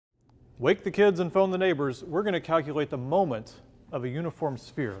Wake the kids and phone the neighbors. We're going to calculate the moment of a uniform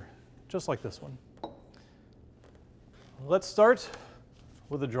sphere, just like this one. Let's start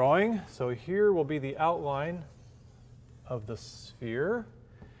with a drawing. So here will be the outline of the sphere.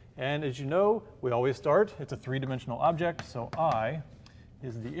 And as you know, we always start, it's a three-dimensional object, so I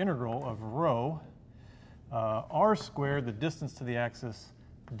is the integral of rho r squared, the distance to the axis,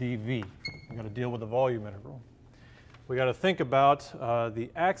 dv. We've got to deal with the volume integral. We got to think about the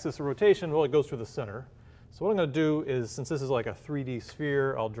axis of rotation. Well, it goes through the center. So what I'm going to do is, since this is like a 3D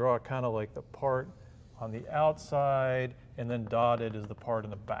sphere, I'll draw kind of like the part on the outside, and then dotted is the part in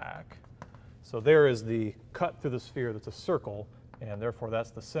the back. So there is the cut through the sphere that's a circle, and therefore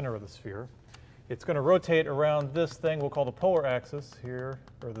that's the center of the sphere. It's going to rotate around this thing we'll call the polar axis here,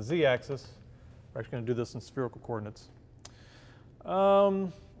 or the z-axis. We're actually going to do this in spherical coordinates.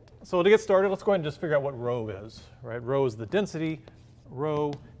 So to get started, let's go ahead and just figure out what rho is. Right? Rho is the density.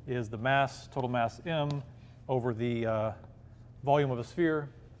 Rho is the mass, total mass m, over the volume of a sphere.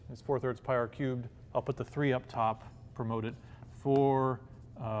 It's 4/3 pi r cubed. I'll put the 3 up top, promote it. 4/3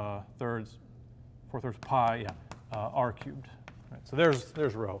 pi, r cubed. Right, so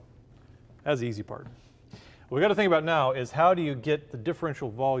there's rho. That's the easy part. What we got to think about now is how do you get the differential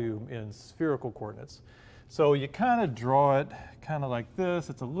volume in spherical coordinates? So you kind of draw it kind of like this.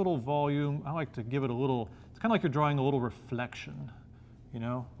 It's a little volume. I like to give it a little, it's kind of like you're drawing a little reflection, you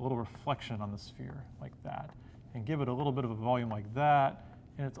know, a little reflection on the sphere like that. And give it a little bit of a volume like that,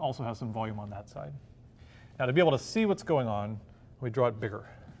 and it also has some volume on that side. Now to be able to see what's going on, we draw it bigger,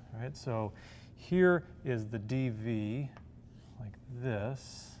 right? So here is the dv, like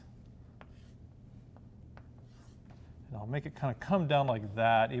this. And I'll make it kind of come down like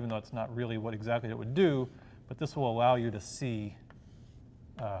that, even though it's not really what exactly it would do, but this will allow you to see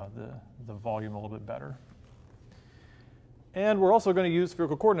the volume a little bit better. And we're also going to use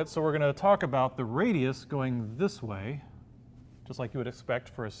spherical coordinates, so we're going to talk about the radius going this way, just like you would expect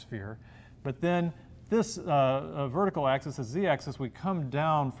for a sphere. But then this vertical axis, the z-axis, we come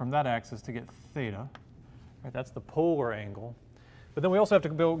down from that axis to get theta. Right, that's the polar angle. But then we also have to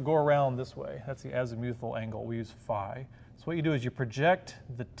go around this way. That's the azimuthal angle. We use phi. So what you do is you project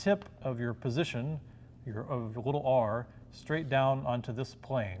the tip of your position, of your little r, straight down onto this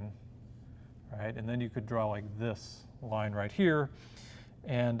plane, right? And then you could draw like this line right here,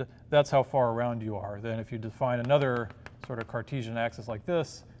 and that's how far around you are. Then if you define another sort of Cartesian axis like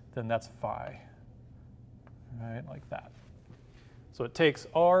this, then that's phi, right? Like that. So it takes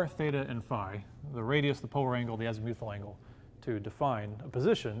r, theta, and phi, the radius, the polar angle, the azimuthal angle, to define a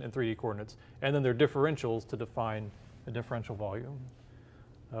position in 3D coordinates, and then their differentials to define the differential volume.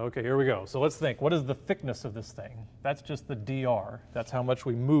 Okay, here we go. So let's think, what is the thickness of this thing? That's just the dr. That's how much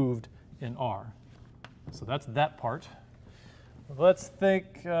we moved in r. So that's that part. Let's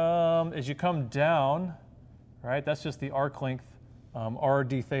think as you come down, right, that's just the arc length r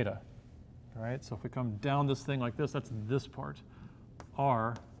d theta. Right, so if we come down this thing like this, that's this part,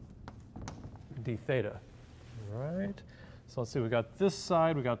 r d theta. Right? So let's see, we got this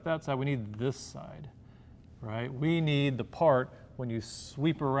side, we got that side, we need this side, right? We need the part when you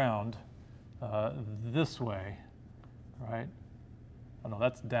sweep around this way, right? Oh no,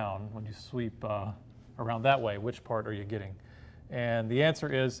 that's down. When you sweep around that way, which part are you getting? And the answer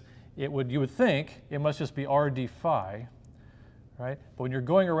is, you would think it must just be r d phi, right? But when you're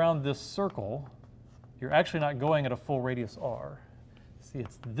going around this circle, you're actually not going at a full radius r. See,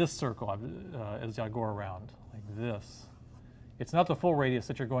 it's this circle as I go around, like this. It's not the full radius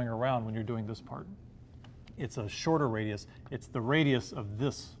that you're going around when you're doing this part. It's a shorter radius. It's the radius of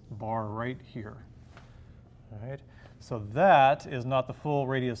this bar right here. All right? So that is not the full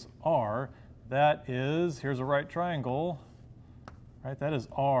radius r. That is, here's a right triangle, right? That is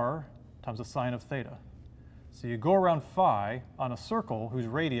r times the sine of theta. So you go around phi on a circle whose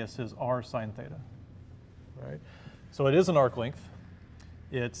radius is r sine theta. Right? So it is an arc length.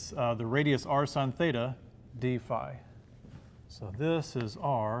 It's the radius r sine theta d phi. So this is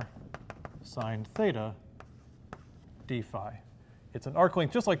r sine theta d phi. It's an arc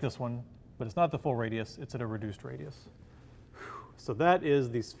length just like this one, but it's not the full radius. It's at a reduced radius. So that is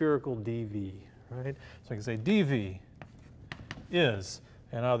the spherical dv, right? So I can say dv is,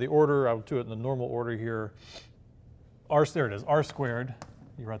 and out of the order, I'll do it in the normal order here, there it is, r squared.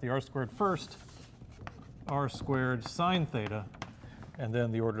 You write the r squared first, r squared sine theta, and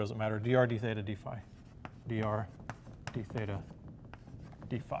then the order doesn't matter, dr d theta d phi, dr d theta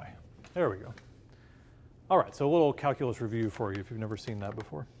d phi. There we go. All right, so a little calculus review for you if you've never seen that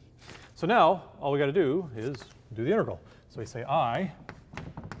before. So now all we got to do is do the integral. So we say I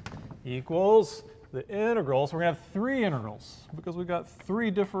equals the integral. So we're going to have three integrals because we've got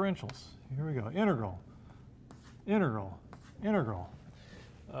three differentials. Here we go. Integral, integral, integral.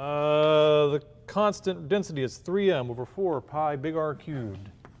 The constant density is 3m over 4 pi big R cubed.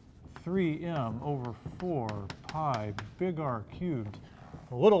 3m over 4 pi big R cubed,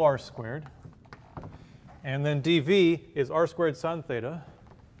 little r squared. And then dv is r squared sine theta,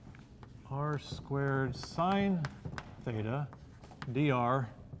 r squared sine theta, dr,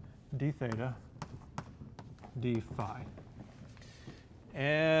 d theta, d phi.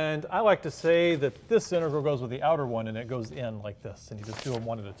 And I like to say that this integral goes with the outer one and it goes in like this, and you just do them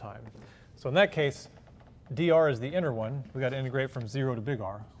one at a time. So in that case, dr is the inner one. We got to integrate from 0 to big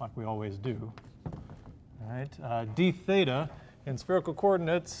R, like we always do. All right, d theta in spherical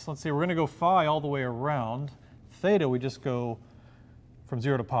coordinates, let's see, we're going to go phi all the way around. Theta, we just go from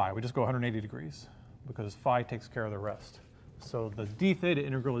 0 to pi. We just go 180 degrees because phi takes care of the rest. So the d theta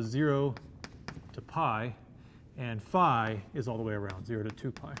integral is 0 to pi, and phi is all the way around, 0 to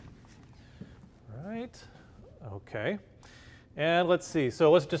 2 pi. All right, okay. And let's see, so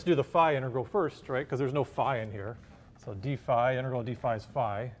let's just do the phi integral first, right? Because there's no phi in here. So d phi, integral d phi is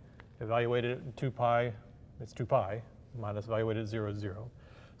phi. Evaluated at 2 pi, it's 2 pi, minus evaluated at 0 is 0.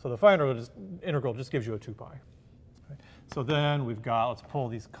 So the phi integral just gives you a 2 pi. Right? So then we've got, let's pull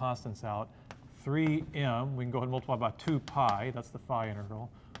these constants out. 3m, we can go ahead and multiply by 2 pi, that's the phi integral,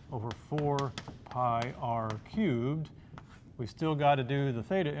 over 4 pi r cubed. We still got to do the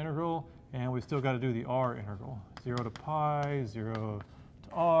theta integral, and we still got to do the r integral. 0 to pi, 0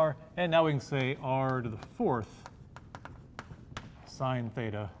 to r, and now we can say r to the 4th sine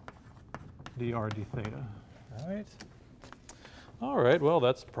theta dr d theta. All right, well,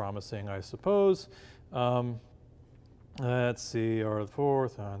 that's promising, I suppose. Let's see, r to the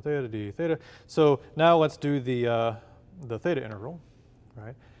 4th sine theta d theta. So now let's do the theta integral,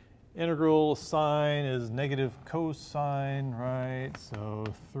 right? Integral sine is negative cosine, right? So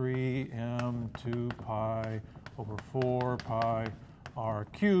 3m 2 pi over 4 pi r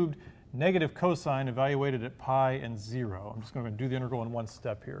cubed. Negative cosine evaluated at pi and 0. I'm just going to do the integral in one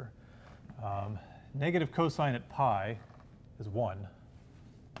step here. Negative cosine at pi is 1.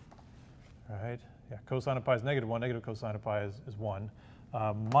 All right? Yeah, cosine of pi is negative 1. Negative cosine of pi is 1.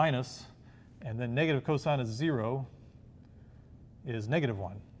 Minus, and then negative cosine of 0 is negative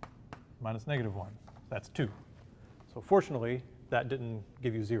 1. Minus negative 1. That's 2. So fortunately, that didn't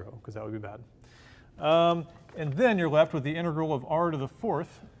give you 0, because that would be bad. And then you're left with the integral of r to the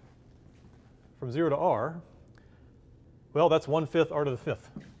 4th from 0 to r. Well, that's 1/5 r to the 5th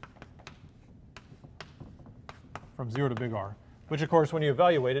from 0 to big R, which of course when you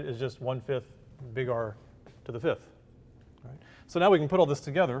evaluate it is just 1/5 big R to the 5th. Right? So now we can put all this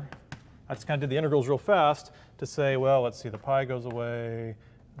together. I just kind of did the integrals real fast to say, well, let's see, the pi goes away,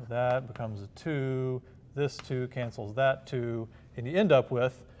 that becomes a 2, this 2 cancels that 2, and you end up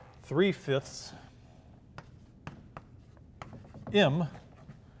with 3/5 m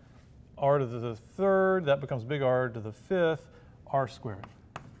r to the 3rd, that becomes big R to the 5th, r squared.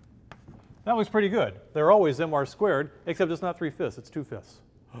 That looks pretty good. They're always mr squared, except it's not 3/5, it's 2/5.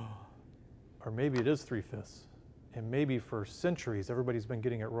 Or maybe it is 3/5. And maybe for centuries everybody's been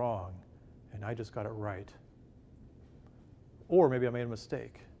getting it wrong, and I just got it right. Or maybe I made a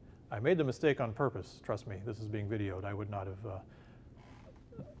mistake. I made the mistake on purpose. Trust me, this is being videoed. I would not have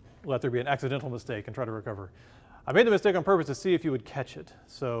let there be an accidental mistake and try to recover. I made the mistake on purpose to see if you would catch it.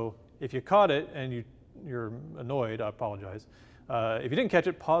 So if you caught it and you're annoyed, I apologize. If you didn't catch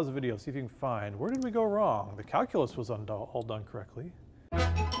it, pause the video, see if you can find, where did we go wrong? The calculus was all done correctly.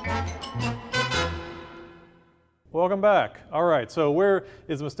 Welcome back. All right, so where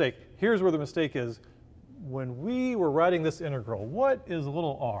is the mistake? Here's where the mistake is. When we were writing this integral, what is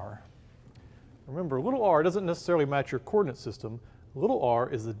little r? Remember, little r doesn't necessarily match your coordinate system. Little r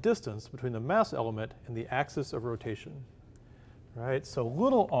is the distance between the mass element and the axis of rotation. Right? So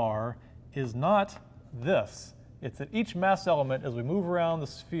little r is not this. It's that each mass element, as we move around the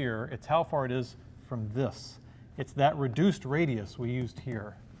sphere, it's how far it is from this. It's that reduced radius we used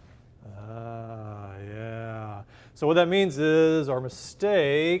here. Yeah. So what that means is our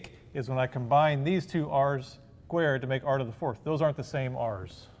mistake is when I combine these two r's squared to make r to the 4th. Those aren't the same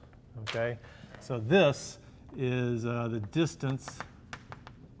r's. Okay? So this is the distance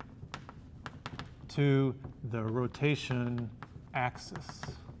to the rotation axis.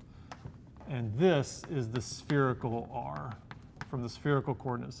 And this is the spherical r from the spherical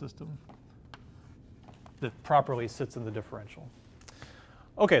coordinate system that properly sits in the differential.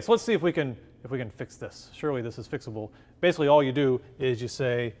 Okay, so let's see if we can fix this. Surely this is fixable. Basically all you do is you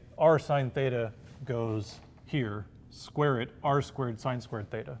say r sine theta goes here, square it, r squared sine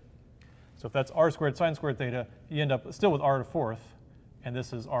squared theta. So if that's r squared sine squared theta, you end up still with r to the fourth, and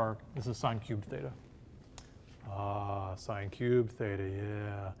this is sine cubed theta. Ah, sine cubed theta,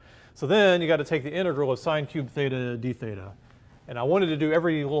 yeah. So then you got to take the integral of sine cubed theta d theta. And I wanted to do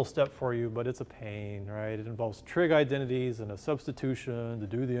every little step for you, but it's a pain, right? It involves trig identities and a substitution to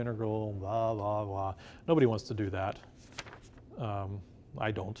do the integral, blah, blah, blah. Nobody wants to do that.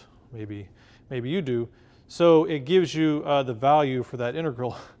 I don't. Maybe you do. So it gives you the value for that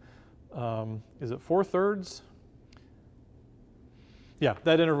integral. Is it 4/3? Yeah,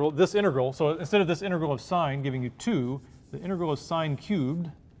 that integral, this integral. So instead of this integral of sine giving you 2, the integral of sine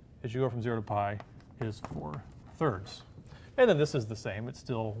cubed, as you go from 0 to pi, is 4/3. And then this is the same. It's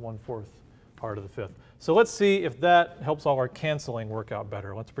still 1/4 r to the fifth. So let's see if that helps all our canceling work out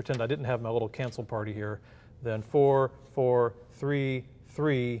better. Let's pretend I didn't have my little cancel party here. Then 4, 4, 3,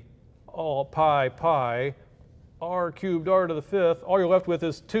 3, all pi, r cubed r to the fifth. All you're left with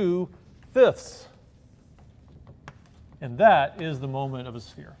is 2/5. And that is the moment of a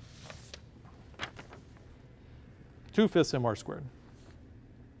sphere. 2/5 mr squared.